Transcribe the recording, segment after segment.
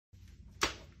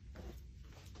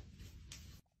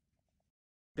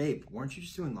Babe, weren't you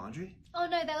just doing laundry? Oh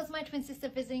no, that was my twin sister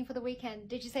visiting for the weekend.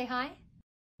 Did you say hi?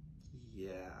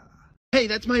 Yeah. Hey,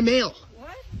 that's my mail.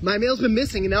 What? My mail's been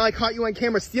missing and now I caught you on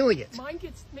camera stealing it. Mine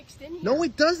gets mixed in here. No,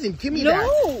 it doesn't. Give me that.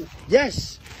 No!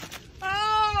 Yes.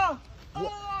 Ah!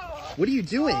 What are you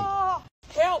doing? Ah!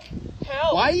 Help!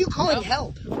 Help! Why are you calling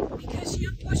help? Because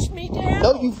you pushed me down.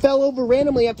 No, you fell over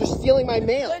randomly after stealing my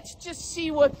mail. Let's just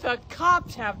see what the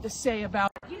cops have to say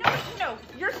about it. No,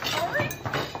 you're sorry?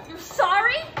 You're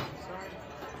sorry?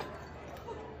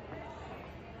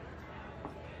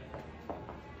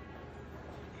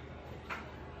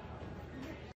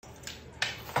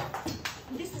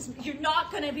 You're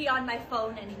not gonna be on my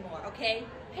phone anymore, okay?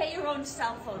 Pay your own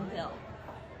cell phone bill.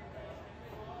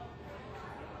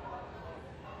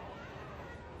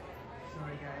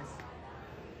 Sorry, guys.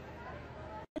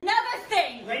 Another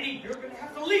thing! Lady, you're gonna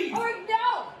have to leave! Or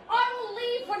no! I will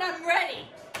leave when I'm ready!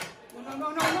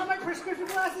 No, not my prescription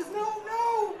glasses!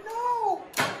 No!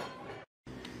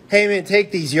 Hey man,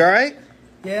 take these. You alright?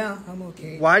 Yeah, I'm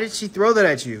okay. Why did she throw that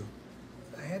at you?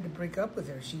 I had to break up with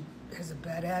her. She has a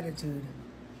bad attitude.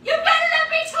 You better not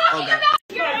be talking Okay. about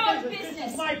your own business!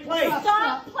 This is my place!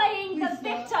 Stop playing the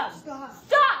victim! Stop!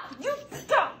 Stop! You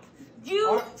stop!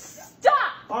 You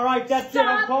stop! Alright, that's Stop. it.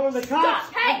 I'm calling the cops!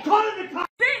 Stop. Hey. I'm calling the cops!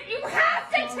 You have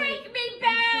to take me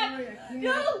back! sorry, I can't.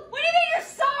 No! What do you mean you're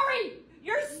sorry?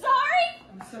 You're sorry?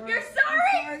 I'm sorry. You're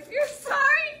sorry? I'm sorry. You're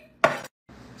sorry?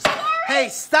 Sorry? Hey,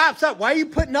 stop. Why are you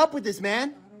putting up with this,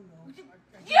 man?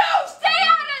 You stay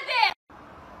out of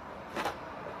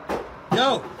this!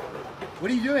 Yo,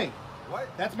 what are you doing? What?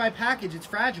 That's my package. It's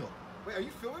fragile. Wait, are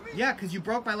you filming me? Yeah, because you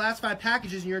broke my last 5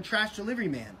 packages and you're a trash delivery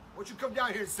man. Why'd you come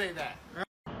down here and say that?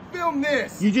 Film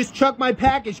this! You just chucked my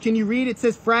package. Can you read? It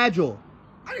says fragile.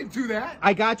 I didn't do that.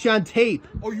 I got you on tape.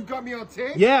 Oh, you got me on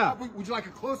tape? Yeah. Would you like a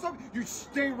close-up? You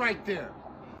stay right there.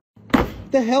 What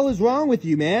the hell is wrong with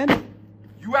you, man?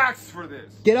 You asked for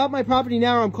this. Get off my property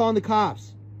now or I'm calling the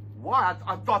cops. Why?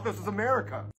 I thought this was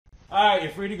America. All right,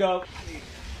 you're free to go.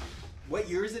 What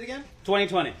year is it again?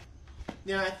 2020.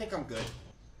 Yeah, I think I'm good.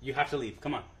 You have to leave.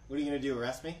 Come on. What are you going to do,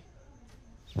 arrest me?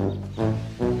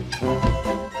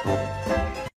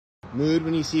 Mood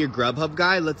when you see your Grubhub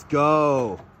guy? Let's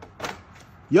go.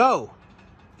 Yo,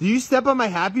 did you step on my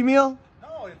Happy Meal?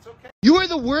 No, it's okay. You are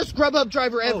the worst Grubhub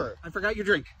driver ever. I forgot your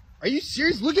drink. Are you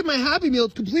serious? Look at my Happy Meal.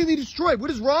 It's completely destroyed.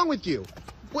 What is wrong with you?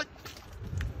 What?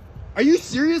 Are you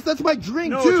serious? That's my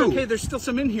drink, No, too. it's okay. There's still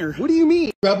some in here. What do you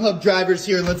mean? Grubhub drivers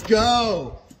here. Let's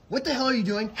go. What the hell are you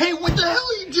doing? Hey, what the hell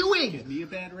are you doing? Me a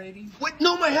bad rating? What?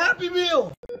 No, my Happy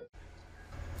Meal.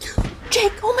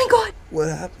 Jake, oh my god! What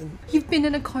happened? You've been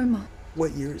in a coma.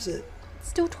 What year is it?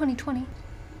 Still 2020.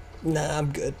 Nah,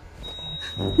 I'm good.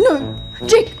 No!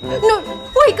 Jake!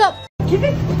 No! Wake up! Give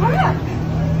it back!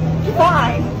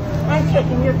 Fine. I'm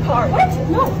taking your card.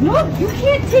 What? No, you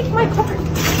can't take my card.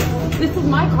 This is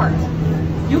my card.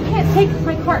 You can't take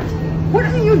my card. What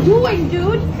are you doing,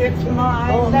 dude? It's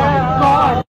mine. Oh my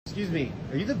god. Excuse me.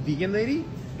 Are you the vegan lady?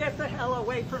 Get the hell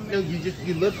away from me. No,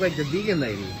 you look like the vegan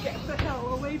lady. Get the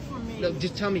hell away from me. No,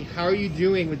 just tell me, how are you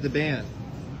doing with the band?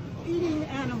 Eating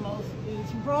animals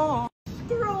is wrong.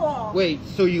 Screw off. Wait,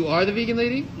 so you are the vegan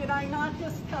lady? Did I not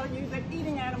just tell you that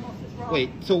eating animals is wrong?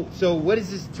 Wait, so what is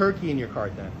this turkey in your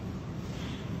cart then?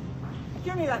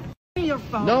 Give me that. Give me your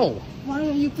phone. No, Why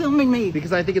are you filming me?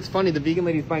 because I think it's funny the vegan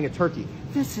lady's buying a turkey.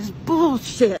 This is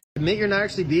bullshit. Admit you're not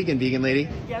actually vegan, vegan lady.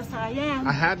 Yes, I am.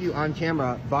 I have you on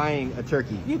camera buying a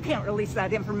turkey. You can't release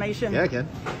that information. Yeah, I can.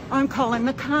 I'm calling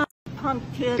the cops, punk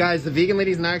kid. Guys, the vegan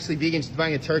lady's not actually vegan, she's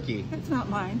buying a turkey. It's not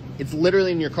mine. It's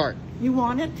literally in your cart. You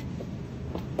want it?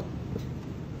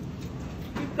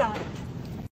 You got it.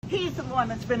 He's the one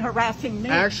that's been harassing me.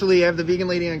 Actually, I have the vegan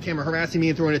lady on camera harassing me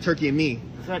and throwing a turkey at me.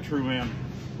 Is that true, ma'am?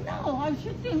 No, I was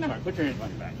just in the... All right, put your hands on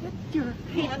your back. Get your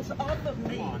hands off of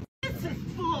me. This is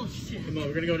bullshit. Come on,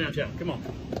 we're gonna go downtown. Come on.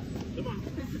 Come on.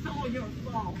 This is all your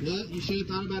fault. Well, you should have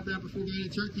thought about that before buying a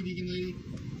turkey, vegan lady.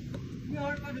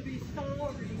 You're going to be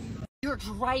sorry. You're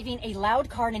driving a loud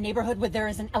car in a neighborhood where there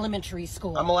is an elementary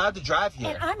school. I'm allowed to drive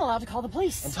here. And I'm allowed to call the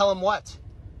police. And tell them what?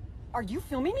 Are you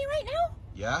filming me right now?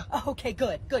 Yeah? Okay,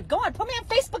 good. Go on, put me on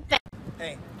Facebook then.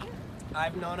 Hey,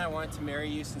 I've known I wanted to marry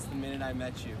you since the minute I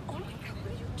met you. Oh my God,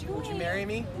 what are you doing? Would you marry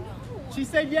me? No. She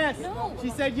said yes. No. She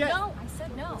said yes. No, I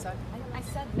said no. I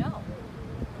said no.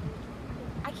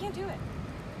 I can't do it.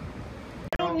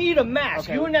 I don't need a mask.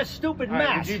 Okay. You and that stupid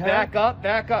mask. Would you back up?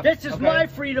 This is Okay. my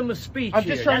freedom of speech. I'm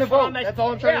here. just trying to That's what vote. That's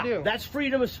all I'm trying to do. That's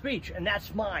freedom of speech, and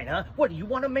that's mine, huh? What, do you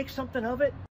want to make something of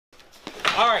it?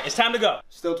 All right, it's time to go.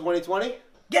 Still 2020?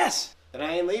 Yes. Then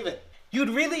I ain't leaving. You'd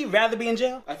really rather be in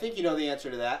jail? I think you know the answer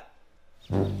to that.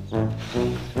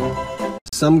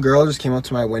 Some girl just came up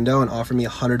to my window and offered me a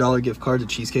 $100 gift card to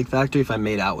Cheesecake Factory if I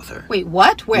made out with her. Wait,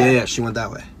 what? Where? Yeah, she went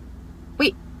that way.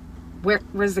 Wait,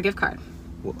 where's the gift card?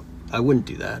 Well, I wouldn't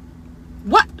do that.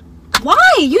 What? Why?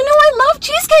 You know I love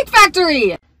Cheesecake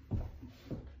Factory!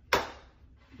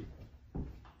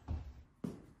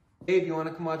 Dave, you want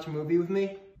to come watch a movie with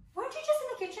me? Weren't you just in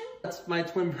the kitchen? That's my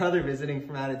twin brother visiting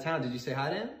from out of town. Did you say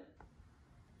hi to him?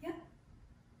 Yeah.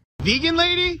 Vegan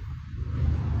lady?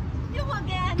 You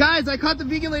again? Guys, I caught the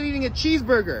vegan lady eating a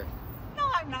cheeseburger. No,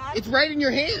 I'm not. It's right in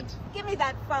your hand. Give me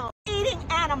that phone. Eating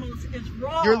animals is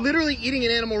wrong. You're literally eating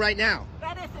an animal right now.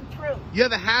 That isn't true. You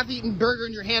have a half-eaten burger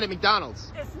in your hand at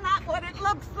McDonald's. It's not what it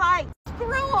looks like.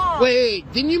 Screw off. Wait,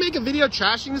 didn't you make a video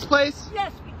trashing this place?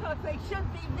 Yes, because they should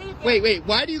be vegan. Wait,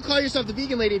 why do you call yourself the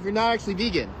vegan lady if you're not actually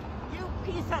vegan? You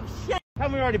piece of shit.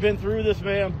 Haven't we already been through this,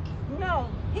 ma'am? No,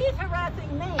 he's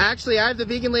harassing me. Actually, I have the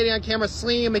vegan lady on camera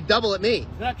slinging a McDouble at me. Is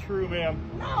that true, ma'am?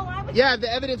 No, I was... Yeah, I have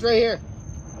the evidence right here.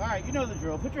 All right, you know the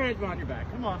drill. Put your hands behind your back.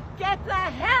 Come on. Get the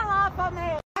hell off of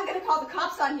me. I'm gonna call the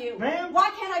cops on you. Ma'am?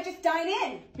 Why can't I just dine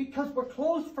in? Because we're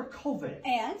closed for COVID.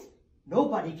 And?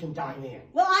 Nobody can dine in.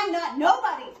 Well, I'm not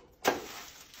nobody.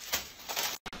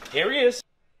 Here he is.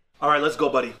 All right, let's go,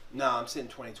 buddy. No, I'm sitting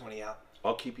 2020 out.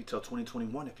 I'll keep you till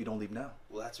 2021 if you don't leave now.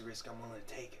 Well, that's a risk I'm willing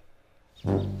to take.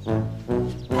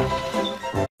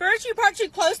 First you parked too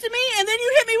close to me, and then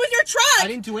you hit me with your truck. I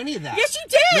didn't do any of that. Yes, you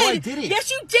did. No, I didn't.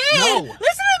 Yes, you did. No. Listen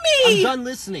to me. I'm done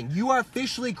listening. You are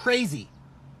officially crazy.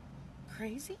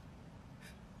 Crazy?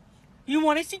 You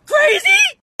want to see crazy?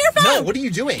 Your phone. No, what are you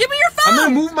doing? Give me your phone. I'm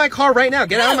gonna move my car right now.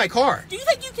 Get out of my car. Do you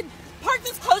think you can park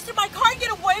this close to my car and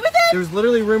get away with it? There's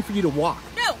literally room for you to walk.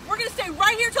 No, we're gonna stay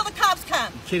right here till the cops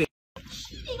come. Kidding.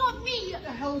 Cheating on me! What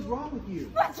the hell is wrong with you?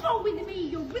 What's wrong with me?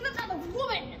 You're with another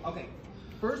woman! Okay,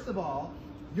 first of all,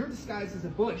 you're disguised as a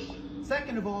bush.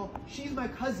 Second of all, she's my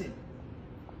cousin.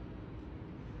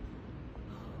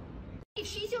 If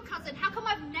she's your cousin, how come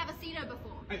I've never seen her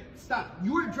before? Hey, stop.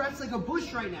 You are dressed like a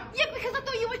bush right now. Yeah, because I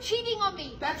thought you were cheating on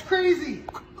me. That's crazy.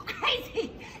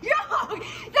 Crazy! Yo!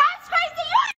 That's crazy!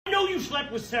 I know you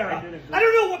slept with Sarah. I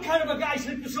don't know what kind of a guy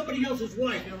slept with somebody else's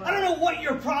wife. I don't know what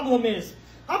your problem is.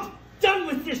 I'm done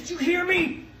with this. Do you hear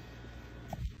me?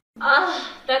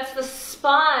 That's the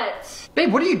spot.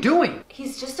 Babe, what are you doing?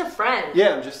 He's just a friend.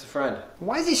 Yeah, I'm just a friend.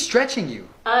 Why is he stretching you?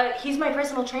 He's my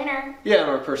personal trainer. Yeah,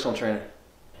 I'm a personal trainer.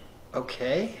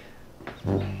 Okay.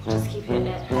 Just keep hitting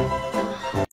it.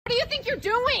 What do you think you're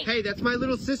doing? Hey, that's my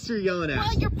little sister yelling at.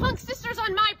 Well, your punk sister's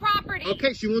on my property.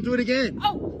 Okay, she won't do it again.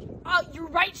 Oh, you're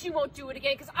right, she won't do it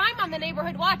again, because I'm on the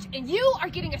neighborhood watch, and you are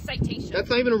getting a citation. That's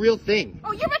not even a real thing.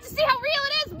 Oh, you're about to see how real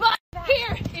it is, but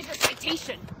here is your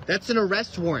citation. That's an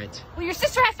arrest warrant. Well, your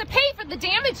sister has to pay for the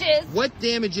damages. What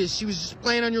damages? She was just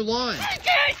playing on your lawn.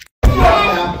 Okay.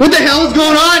 What the hell is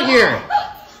going on here?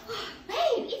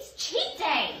 Babe, it's cheat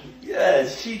day. Yeah,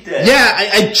 it's cheat day.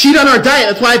 Yeah, I cheat on our diet.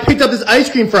 That's why I picked up this ice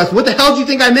cream for us. What the hell do you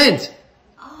think I meant?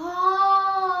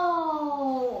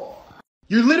 Oh.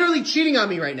 You're literally cheating on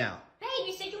me right now. Babe,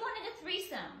 you said you wanted a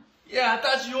threesome. Yeah, I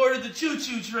thought you ordered the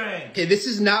choo-choo train. Okay, this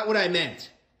is not what I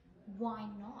meant. Why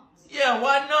not? Yeah,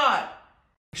 why not?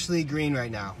 Actually green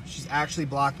right now. She's actually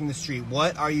blocking the street.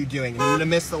 What are you doing? I'm gonna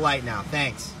miss the light now.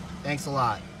 Thanks. Thanks a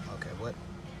lot. Okay, what?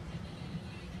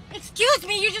 Excuse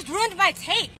me, you just ruined my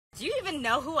tape. Do you even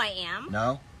know who I am?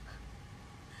 No?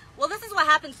 Well, this is what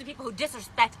happens to people who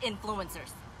disrespect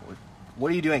influencers.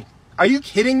 What are you doing? Are you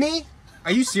kidding me?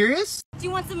 Are you serious? Do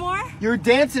you want some more? You were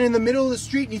dancing in the middle of the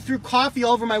street and you threw coffee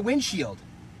all over my windshield.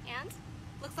 And?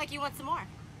 Looks like you want some more.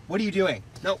 What are you doing?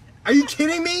 No. Are you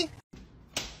kidding me?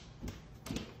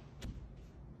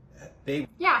 Babe,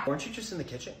 Yeah. weren't you just in the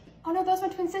kitchen? Oh no, that was my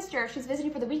twin sister. She's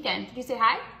visiting for the weekend. Did you say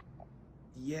hi?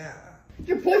 Yeah.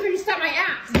 Your boyfriend just stopped my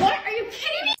ass. What? Are you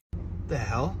kidding me? The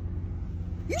hell?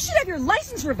 You should have your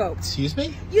license revoked. Excuse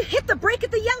me? You hit the brake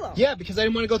at the yellow. Yeah, because I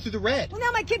didn't want to go through the red. Well,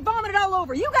 now my kid vomited all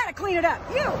over. You gotta clean it up.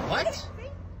 You. What?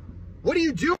 What are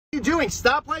you doing? What are you doing?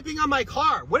 Stop wiping on my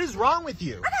car. What is wrong with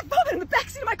you? I got vomit in the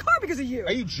backseat of my car because of you.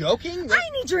 Are you joking? I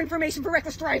need your information for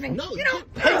reckless driving. No, you know.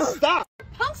 Hey, stop.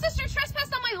 Punk sister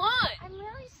trespassed on my lawn. I'm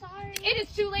really sorry. It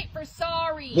is too late for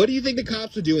sorry. What do you think the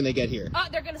cops will do when they get here?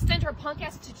 They're gonna send her punk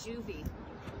ass to juvie.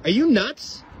 Are you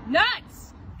nuts?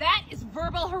 Nuts! That is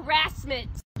verbal harassment.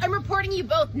 I'm reporting you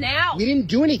both now. We didn't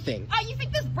do anything. You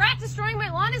think this brat destroying my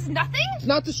lawn is nothing? It's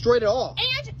not destroyed at all.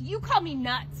 And you call me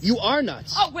nuts. You are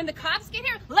nuts. Oh, when the cops get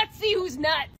here, let's see who's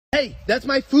nuts. Hey, that's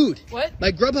my food. What?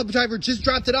 My Grubhub driver just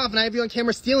dropped it off and I have you on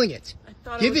camera stealing it.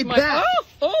 Give it my... back.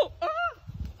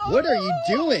 What are you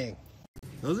Oh. doing?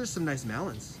 Those are some nice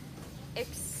melons.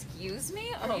 Excuse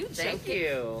me? Are you joking?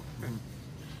 you.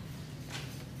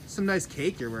 Some nice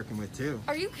cake you're working with, too.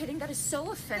 Are you kidding? That is so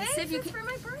offensive. Thanks, You it's can... for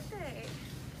my birthday.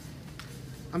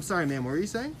 I'm sorry, ma'am. What were you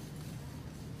saying?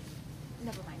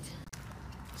 Never mind.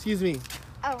 Excuse me.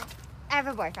 Oh, I have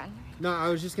a boyfriend. No, I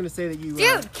was just gonna say that you...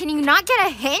 Dude, can you not get a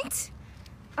hint?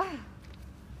 Oh.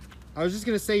 I was just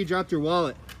gonna say you dropped your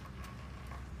wallet.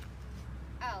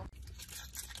 Oh.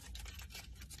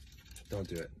 Don't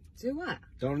do it. Do what?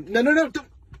 Don't... No, no, no! Don't.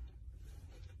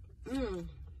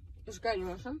 It's good. You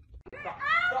want some? Stop!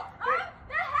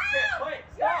 Wait,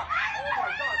 stop! Oh my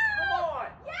God, come on!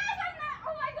 Yes, I'm not.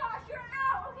 Oh my gosh, you're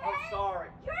out, okay? I'm sorry.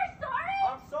 You're sorry?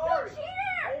 I'm sorry. You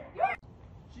cheater! You're...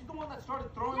 She's the one that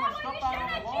started throwing Yeah, my well, stuff you out shouldn't on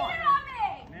have the lawn. cheated on me!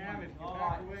 Ma'am, if you Oh,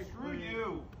 back away, screw please.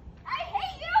 you. I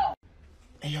hate you!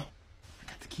 Hey, yo, I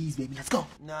got the keys, baby. Let's go.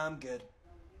 Nah, I'm good.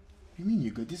 What do you mean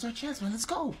you're good? This is our chance, man. Let's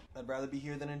go. I'd rather be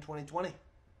here than in 2020.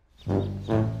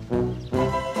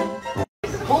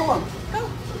 Hold on. Go,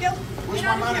 Gil. Where's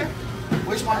my money?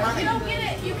 Where's my money? You don't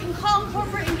get it. You can call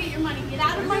corporate and get your money. Get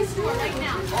out of my store right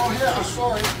now. Oh, yeah, I'm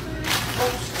sorry.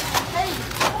 Hey!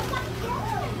 Oh my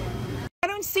God! I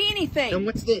don't see anything. And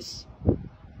what's this?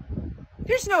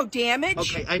 There's no damage.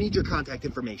 Okay, I need your contact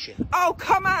information. Oh,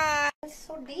 come on. It's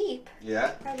so deep.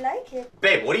 Yeah? I like it.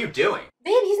 Babe, what are you doing?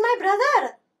 Babe, he's my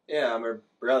brother. Yeah, I'm her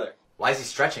brother. Why is he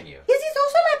stretching you? Yes, he's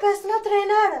also my personal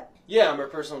trainer. Yeah, I'm her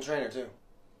personal trainer, too.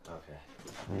 Okay.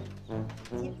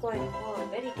 Keep going. Oh,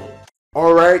 very deep.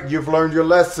 All right, you've learned your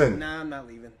lesson. Nah, I'm not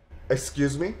leaving.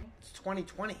 Excuse me? It's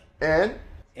 2020. And?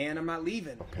 And I'm not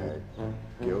leaving. Okay.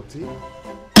 Guilty?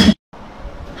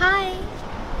 Hi.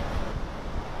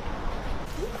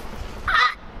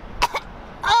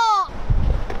 Oh!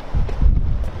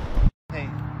 Hey,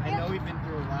 I know we've been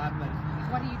through a lot, but...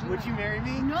 What are you doing? Would you marry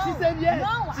me? No. She said yes.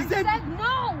 No, She I said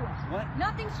no. What?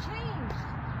 Nothing's changed.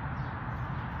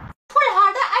 Pull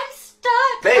harder. I'm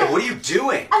stuck. Babe, what are you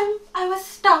doing? I was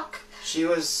stuck. She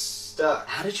was stuck.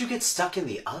 How did you get stuck in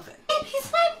the oven? Babe,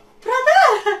 he's my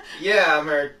brother. Yeah, I'm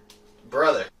her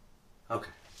brother. Okay.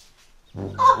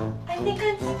 Oh, I think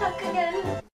I'm stuck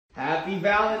again. Happy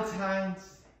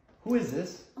Valentine's. Who is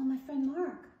this? Oh, my friend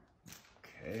Mark.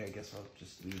 Okay, I guess I'll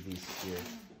just leave these here.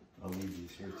 I'll leave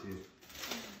these here too.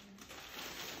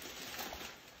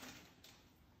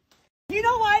 You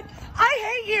know what?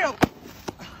 I hate you.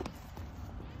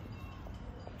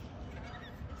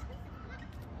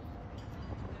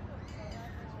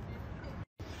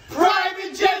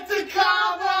 Private jet to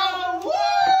Cabo!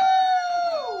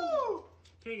 Woo!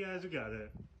 Hey guys, we got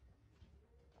it.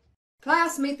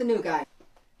 Class, meet the new guy.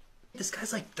 This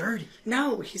guy's like 30.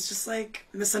 No, he's just like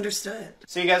misunderstood.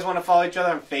 So you guys want to follow each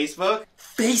other on Facebook?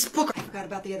 Facebook? I forgot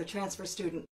about the other transfer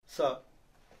student. Sup?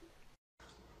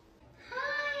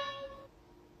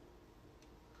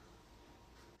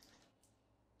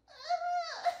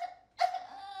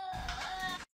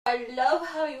 I love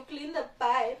how you clean the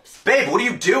pipes. Babe, what are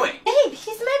you doing? Babe,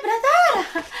 he's my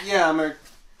brother. Yeah, I'm her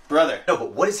brother. No,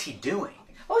 but what is he doing?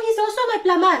 Oh, he's also my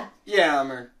plumber. Yeah, I'm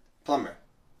her plumber.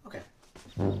 Okay.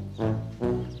 Finish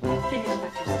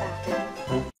what you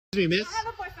started. Excuse me, miss? I have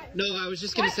a boyfriend. No, I was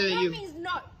just gonna say that That you... means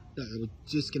no. No, I was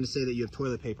just gonna say that you have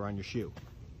toilet paper on your shoe.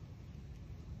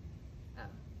 Oh.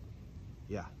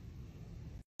 Yeah.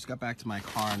 Just got back to my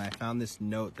car and I found this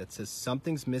note that says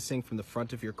something's missing from the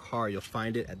front of your car. You'll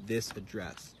find it at this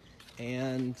address.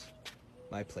 And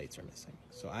my plates are missing.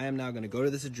 So I am now gonna go to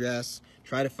this address,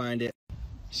 try to find it.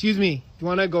 Excuse me, you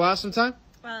wanna go out sometime?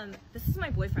 This is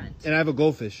my boyfriend. And I have a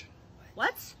goldfish.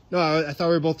 What? No, I thought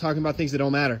we were both talking about things that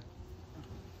don't matter.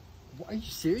 Are you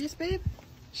serious, babe?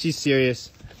 She's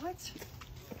serious. What?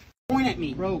 Point at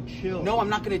me. Bro, chill. No, I'm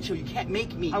not gonna chill. You can't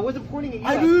make me. I wasn't pointing at you.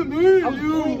 I didn't mean I was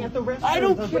you. pointing at the restroom. I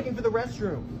don't was looking for the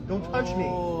restroom. Don't touch me.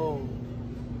 Oh.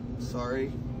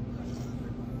 Sorry.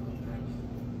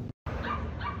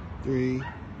 3,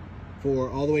 4,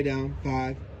 all the way down.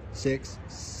 5, 6,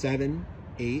 7,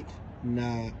 8,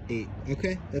 9, 8.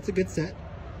 Okay, that's a good set.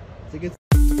 That's a good